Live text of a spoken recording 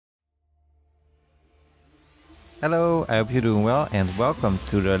Hello, I hope you're doing well and welcome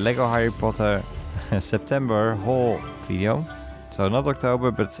to the LEGO Harry Potter September haul video. So not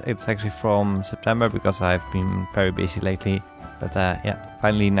October, but it's actually from September because I've been very busy lately. But yeah,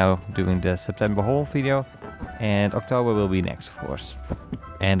 finally now doing the September haul video, and October will be next, of course.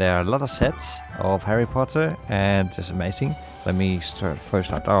 And there are a lot of sets of Harry Potter and it's amazing. Let me first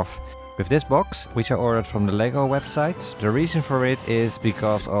start off with this box, which I ordered from the LEGO website. The reason for it is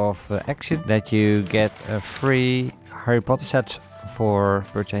because of Action, that you get a free Harry Potter set for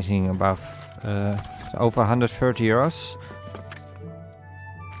purchasing above over 130 euros.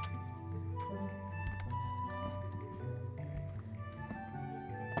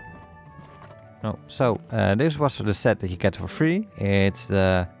 This was the set that you get for free. It's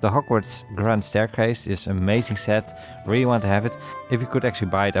the Hogwarts Grand Staircase, this amazing set. Really want to have it. If you could actually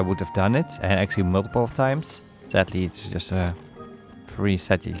buy it, I would have done it, and actually multiple times. Sadly, it's just a free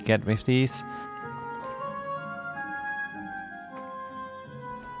set that you get with these.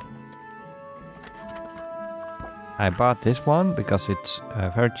 I bought this one because it's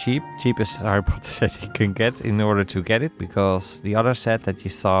very cheap. Cheapest Harry Potter set you can get in order to get it, because the other set that you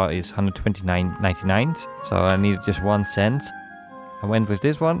saw is 129.99. So I needed just 1 cent. I went with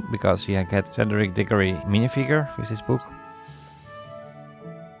this one because you get Cedric Diggory minifigure with this book.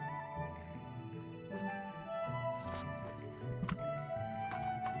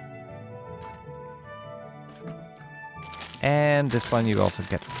 And this one you also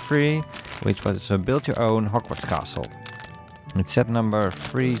get for free, which was a build your own Hogwarts castle. It's set number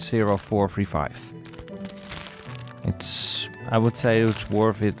 30435. I would say it's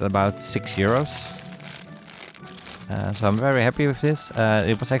worth it about 6 euros. So I'm very happy with this.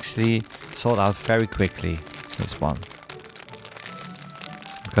 It was actually sold out very quickly, this one.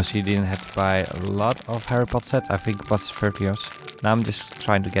 Because you didn't have to buy a lot of Harry Potter sets. I think it was 30 euros. Now I'm just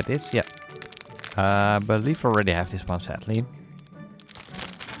trying to get this. Yeah. I believe I already have this one, sadly.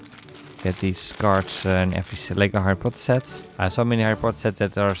 Get these cards in every LEGO Harry Potter set. So many Harry Potter sets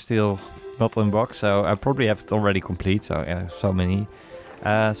that are still not unboxed, so I probably have it already complete. So yeah, so many.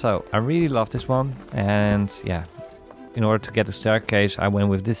 So I really love this one, and yeah, in order to get the staircase, I went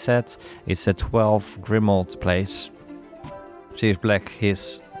with this set. It's a 12 Grimmauld place. Sirius Black,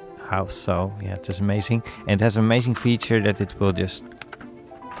 his house. So yeah, it's just amazing, and it has an amazing feature that it will just.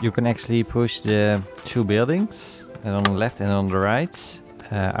 You can actually push the 2 buildings, and on the left and on the right,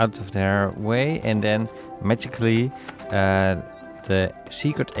 out of their way, and then magically the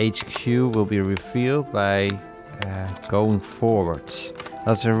secret HQ will be revealed by going forwards.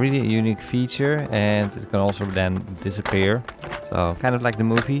 That's a really unique feature, and it can also then disappear. So kind of like the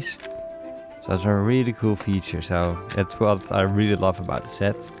movies. So it's a really cool feature. So that's what I really love about the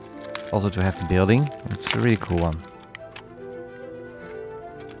set. Also to have the building, it's a really cool one.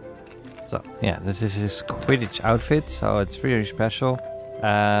 So yeah, this is his Quidditch outfit, so it's very special.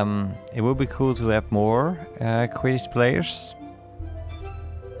 It would be cool to have more Quidditch players.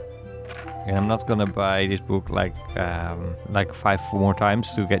 And I'm not gonna buy this book like 5 more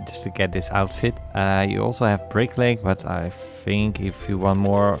times to get this outfit. You also have Bricklink, but I think if you want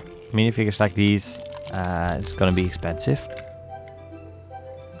more minifigures like these, it's gonna be expensive.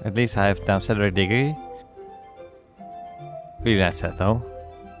 At least I have down Cedric Diggory. Really nice set though.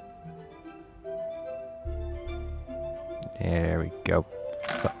 There we go.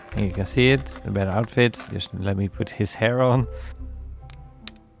 So here you can see it, a better outfit. Just let me put his hair on.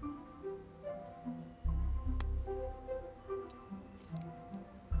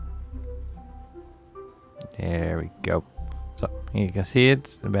 There we go. So here you can see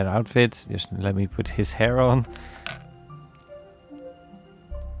it, a better outfit. Just let me put his hair on.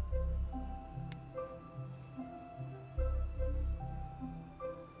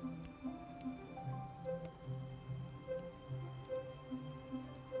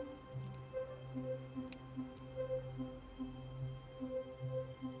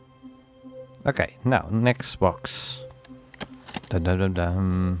 Okay, now next box. Dun, dun, dun,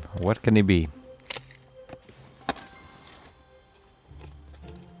 dun. What can it be?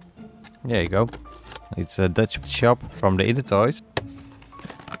 There you go. It's a Dutch shop from the Intertoys.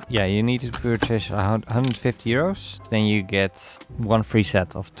 Yeah, you need to purchase 150 euros. Then you get 1 free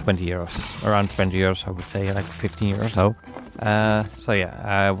set of 20 euros. Around 20 euros, I would say, like 15 euros. So yeah,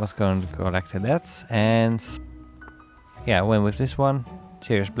 I was going to collect that. And yeah, I went with this one.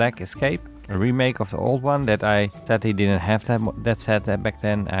 Sirius Black Escape. A remake of the old one that I sadly didn't have that set back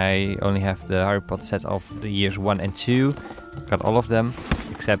then. I only have the Harry Potter set of the years 1 and 2. Got all of them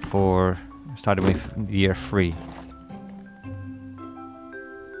except for starting with year 3.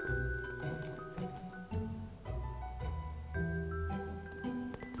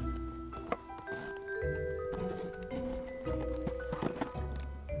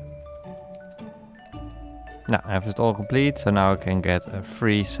 Now I have it all complete, so now I can get a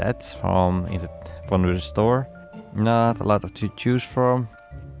free set from the store. Not a lot to choose from.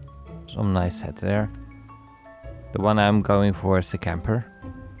 Some nice set there. The one I'm going for is the camper,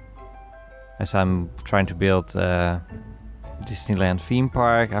 as I'm trying to build a Disneyland theme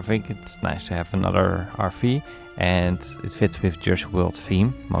park. I think it's nice to have another RV, and it fits with Jersey World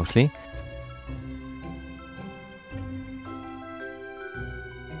theme mostly.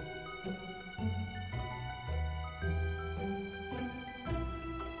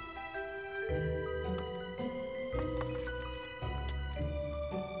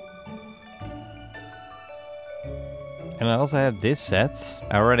 And I also have this set.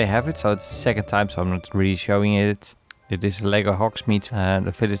 I already have it, so it's the second time, so I'm not really showing it. It is a Lego Hogsmeade, the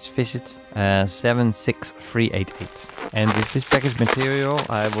Village Visit 76388. And with this package material,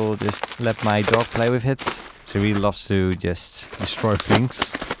 I will just let my dog play with it. She really loves to just destroy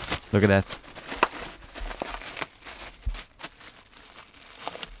things. Look at that.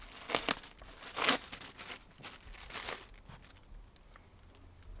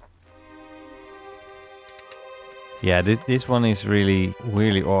 Yeah, this one is really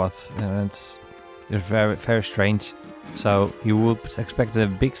odd, and it's very strange. So you would expect a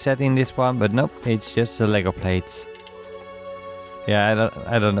big set in this one, but nope, it's just a Lego plate. Yeah,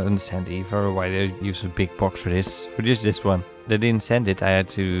 I don't understand either why they use a big box for this. For just this one, they didn't send it. I had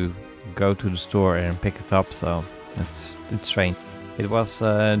to go to the store and pick it up. So it's strange. It was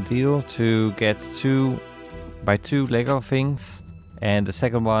a deal to get 2 x 2 Lego things, and the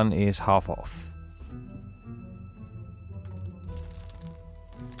second one is half off.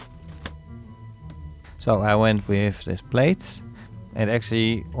 So I went with this plate, and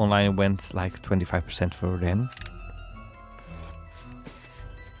actually online went like 25% for them.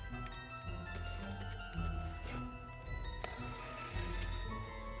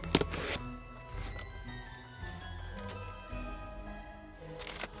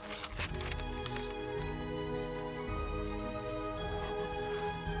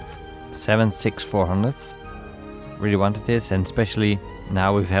 $7,600. Really wanted this, and especially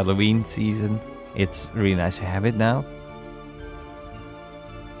now with Halloween season. It's really nice to have it now.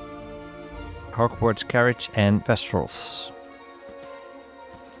 Hogwarts carriage and Vestrals.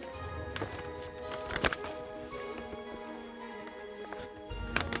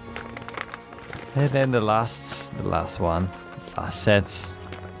 And then the last one, last sets.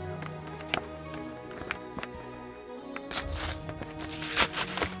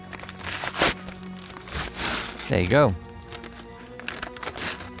 There you go.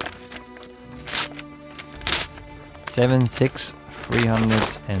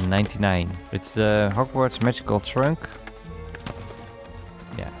 7,399. It's the Hogwarts magical trunk.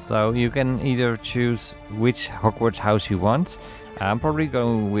 Yeah, so you can either choose which Hogwarts house you want. I'm probably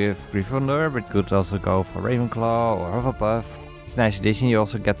going with Gryffindor, but could also go for Ravenclaw or Hufflepuff. It's a nice addition. You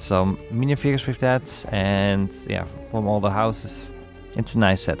also get some minifigures with that, and yeah, from all the houses. It's a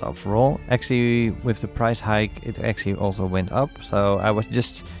nice set overall. Actually, with the price hike, it actually also went up. So I was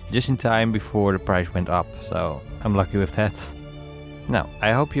just in time before the price went up. So I'm lucky with that. Now,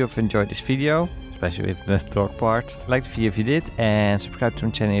 I hope you have enjoyed this video, especially with the talk part. Like the video if you did, and subscribe to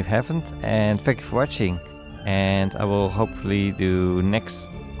my channel if you haven't. And thank you for watching. And I will hopefully do next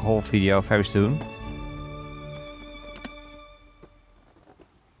haul video very soon.